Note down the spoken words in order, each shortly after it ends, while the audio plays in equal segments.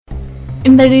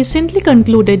In the recently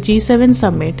concluded G7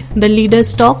 summit, the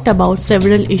leaders talked about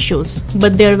several issues,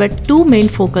 but there were two main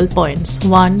focal points.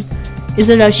 One is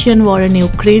the Russian war in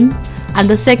Ukraine, and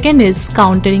the second is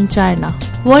countering China.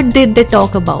 What did they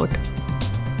talk about?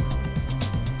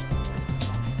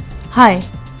 Hi,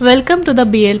 welcome to the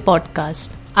BL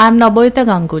podcast. I am Naboita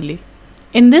Ganguly.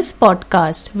 In this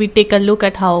podcast, we take a look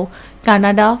at how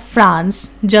Canada,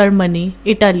 France, Germany,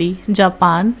 Italy,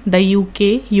 Japan, the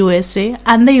UK, USA,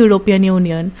 and the European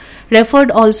Union,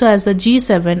 referred also as the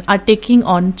G7, are taking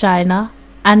on China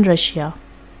and Russia.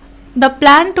 The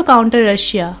plan to counter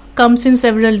Russia comes in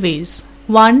several ways.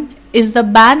 One is the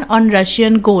ban on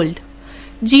Russian gold.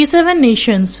 G7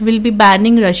 nations will be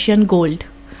banning Russian gold.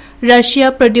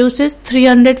 Russia produces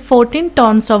 314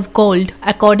 tons of gold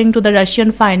according to the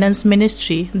Russian Finance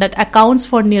Ministry, that accounts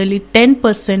for nearly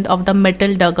 10% of the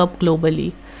metal dug up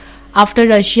globally. After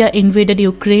Russia invaded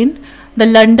Ukraine, the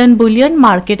London Bullion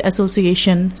Market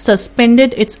Association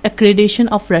suspended its accreditation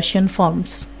of Russian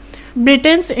firms.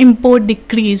 Britain's import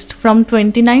decreased from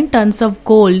 29 tons of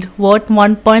gold worth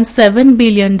 $1.7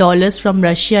 billion from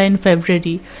Russia in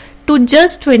February to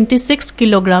just 26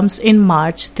 kilograms in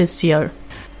March this year.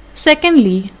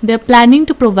 Secondly, they are planning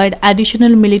to provide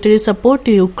additional military support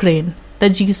to Ukraine. The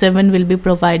G7 will be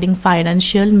providing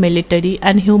financial, military,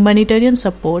 and humanitarian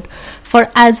support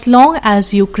for as long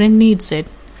as Ukraine needs it.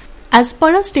 As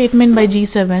per a statement by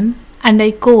G7, and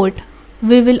I quote,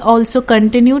 "We will also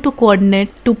continue to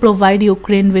coordinate to provide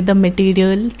Ukraine with the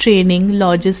material, training,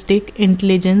 logistic,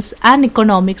 intelligence, and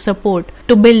economic support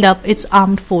to build up its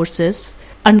armed forces,"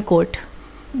 unquote.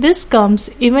 This comes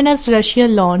even as Russia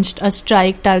launched a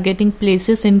strike targeting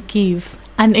places in Kyiv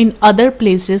and in other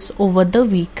places over the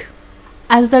week.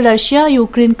 As the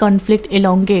Russia-Ukraine conflict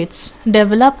elongates,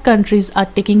 developed countries are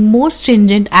taking more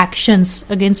stringent actions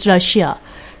against Russia,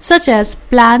 such as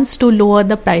plans to lower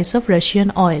the price of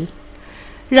Russian oil.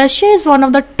 Russia is one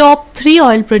of the top 3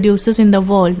 oil producers in the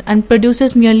world and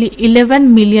produces nearly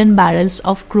 11 million barrels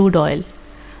of crude oil.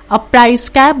 A price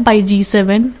cap by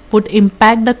G7 would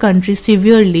impact the country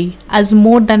severely, as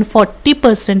more than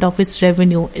 40% of its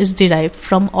revenue is derived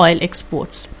from oil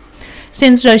exports.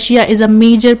 Since Russia is a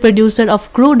major producer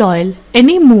of crude oil,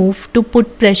 any move to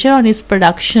put pressure on its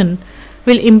production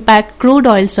will impact crude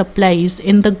oil supplies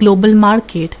in the global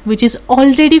market, which is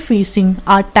already facing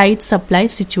a tight supply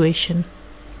situation.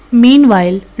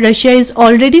 Meanwhile, Russia is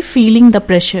already feeling the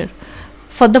pressure.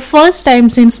 For the first time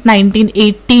since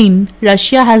 1918,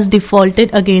 Russia has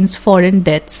defaulted against foreign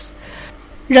debts.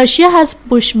 Russia has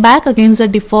pushed back against the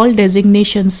default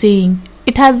designation, saying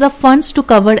it has the funds to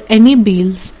cover any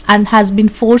bills and has been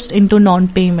forced into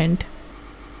non-payment.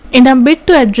 In a bid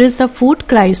to address the food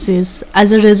crisis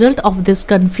as a result of this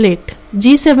conflict,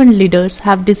 G7 leaders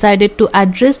have decided to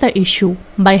address the issue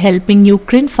by helping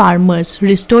Ukraine farmers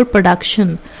restore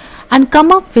production and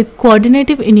come up with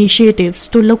coordinative initiatives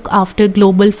to look after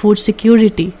global food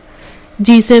security.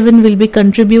 G7 will be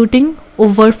contributing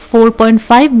over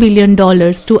 $4.5 billion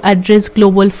to address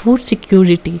global food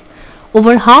security,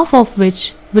 over half of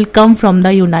which will come from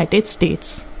the United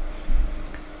States.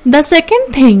 The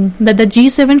second thing that the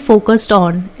G7 focused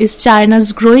on is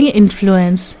China's growing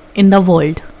influence in the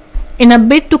world. In a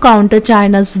bid to counter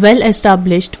China's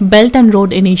well-established Belt and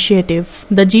Road Initiative,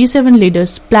 the G7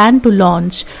 leaders plan to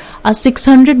launch a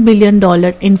 $600 billion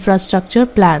infrastructure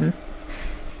plan.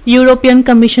 European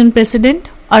Commission President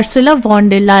Ursula von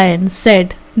der Leyen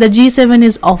said the G7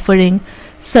 is offering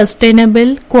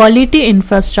sustainable, quality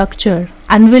infrastructure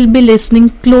and will be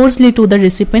listening closely to the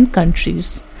recipient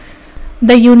countries.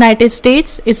 The United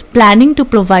States is planning to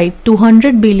provide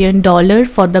 $200 billion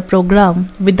for the program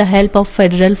with the help of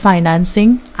federal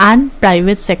financing and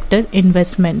private sector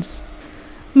investments.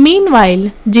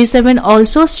 Meanwhile, G7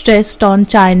 also stressed on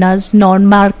China's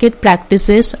non-market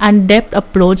practices and debt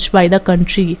approach by the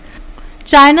country.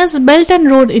 China's Belt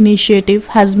and Road Initiative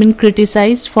has been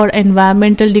criticized for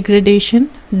environmental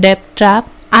degradation, debt trap,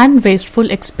 and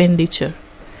wasteful expenditure.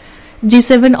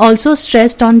 G7 also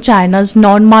stressed on China's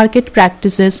non-market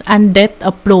practices and depth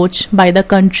approach by the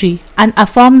country and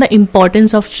affirmed the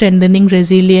importance of strengthening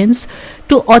resilience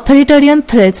to authoritarian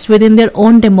threats within their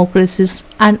own democracies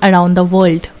and around the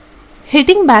world.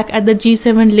 Hitting back at the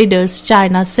G7 leaders,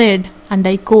 China said, and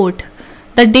I quote,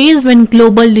 "The days when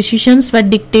global decisions were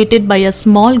dictated by a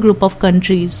small group of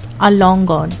countries are long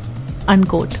gone,"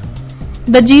 unquote.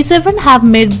 The G7 have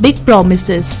made big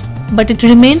promises, but it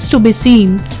remains to be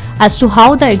seen as to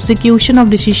how the execution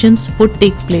of decisions would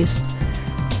take place.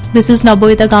 This is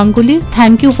Naboita Ganguly.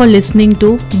 Thank you for listening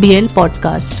to BL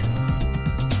Podcast.